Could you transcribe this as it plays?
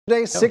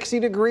Today,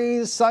 60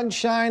 degrees,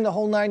 sunshine, the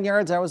whole 9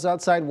 yards. I was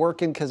outside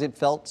working because it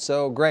felt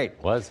so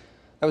great. That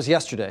was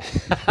yesterday.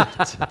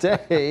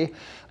 Today,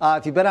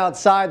 if you've been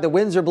outside, the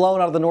winds are blowing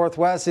out of the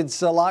northwest.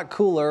 It's a lot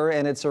cooler,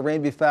 and it's a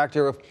rain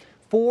factor of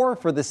 4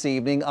 for this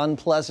evening.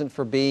 Unpleasant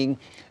for being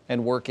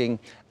and working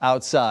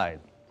outside.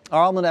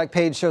 Our almanac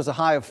page shows a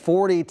high of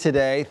 40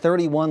 today,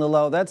 31 the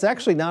low. That's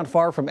actually not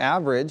far from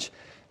average.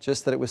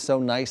 Just that it was so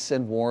nice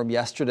and warm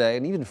yesterday,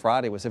 and even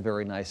Friday was a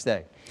very nice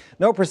day.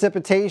 No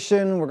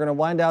precipitation. We're going to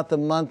wind out the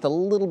month a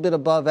little bit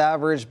above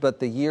average, but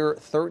the year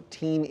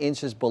 13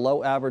 inches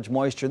below average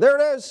moisture. There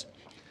it is.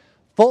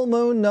 Full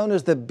moon known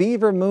as the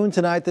Beaver Moon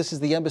tonight. This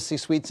is the Embassy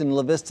Suites in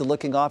La Vista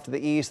looking off to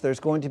the east. There's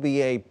going to be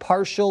a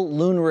partial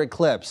lunar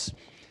eclipse,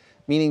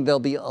 meaning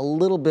there'll be a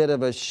little bit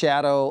of a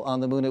shadow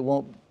on the moon. It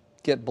won't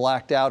get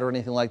blacked out or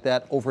anything like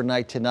that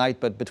overnight tonight,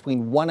 but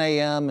between 1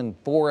 a.m. and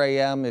 4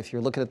 a.m., if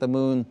you're looking at the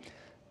moon,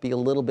 be a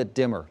little bit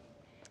dimmer.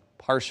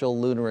 Partial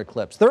lunar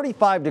eclipse.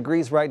 35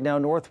 degrees right now.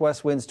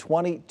 Northwest winds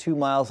 22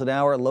 miles an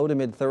hour, low to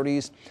mid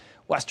 30s.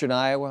 Western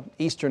Iowa,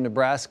 eastern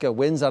Nebraska,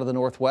 winds out of the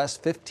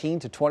northwest 15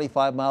 to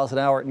 25 miles an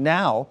hour.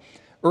 Now,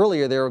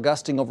 earlier they were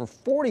gusting over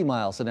 40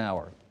 miles an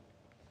hour.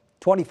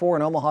 24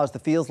 in Omaha is the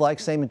feels like,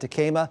 same in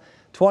Tekamah.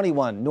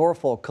 21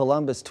 Norfolk,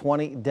 Columbus,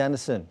 20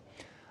 Denison.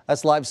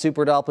 That's live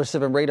Super Doppler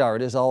 7 radar.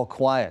 It is all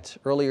quiet.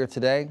 Earlier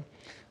today,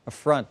 a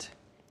front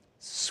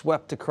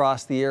swept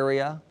across the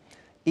area.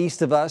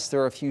 East of us,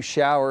 there are a few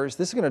showers.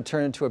 This is going to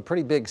turn into a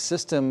pretty big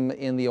system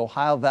in the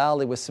Ohio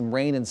Valley with some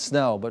rain and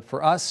snow. But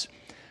for us,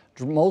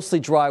 mostly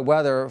dry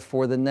weather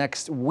for the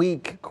next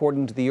week,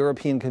 according to the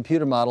European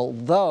computer model,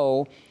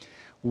 though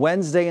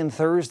Wednesday and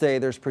Thursday,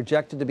 there's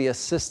projected to be a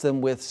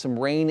system with some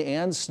rain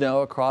and snow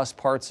across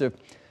parts of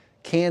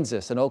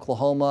Kansas and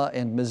Oklahoma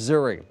and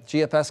Missouri.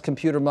 GFS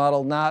computer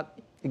model, not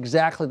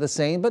exactly the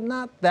same, but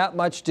not that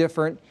much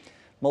different.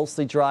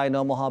 Mostly dry in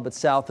Omaha, but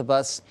south of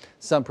us,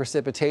 some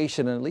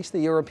precipitation, and at least the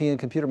European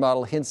computer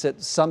model hints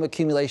at some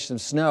accumulation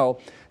of snow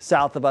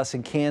south of us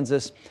in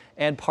Kansas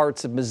and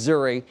parts of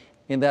Missouri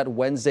in that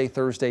Wednesday,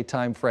 Thursday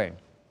time frame.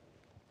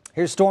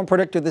 Here's Storm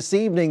Predictor this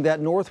evening. That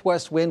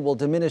northwest wind will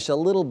diminish a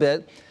little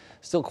bit.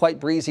 Still quite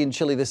breezy and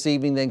chilly this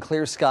evening, then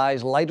clear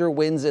skies, lighter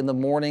winds in the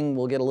morning.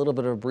 We'll get a little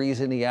bit of a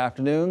breeze in the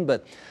afternoon,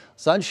 but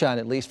sunshine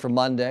at least for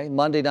Monday.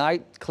 Monday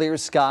night, clear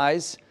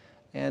skies,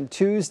 and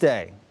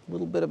Tuesday, a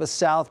little bit of a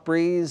south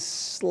breeze,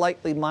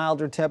 slightly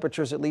milder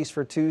temperatures, at least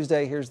for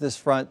Tuesday. Here's this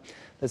front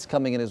that's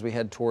coming in as we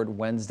head toward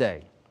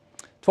Wednesday.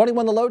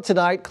 21 the low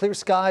tonight, clear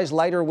skies,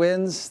 lighter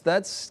winds.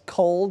 That's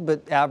cold,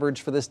 but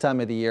average for this time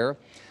of the year.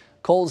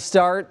 Cold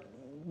start,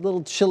 a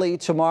little chilly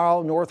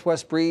tomorrow.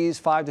 Northwest breeze,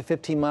 5 to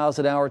 15 miles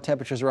an hour.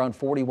 Temperatures around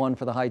 41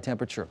 for the high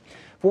temperature.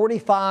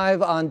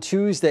 45 on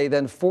Tuesday,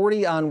 then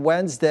 40 on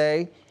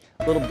Wednesday.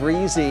 A little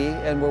breezy,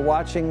 and we're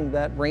watching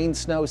that rain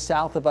snow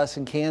south of us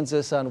in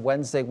Kansas on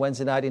Wednesday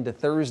night into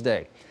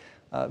Thursday.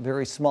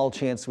 Very small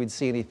chance we'd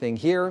see anything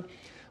here.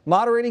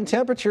 Moderating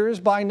temperatures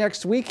by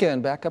next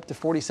weekend, back up to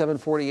 47,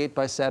 48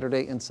 by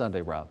Saturday and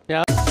Sunday, Rob.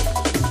 Yeah.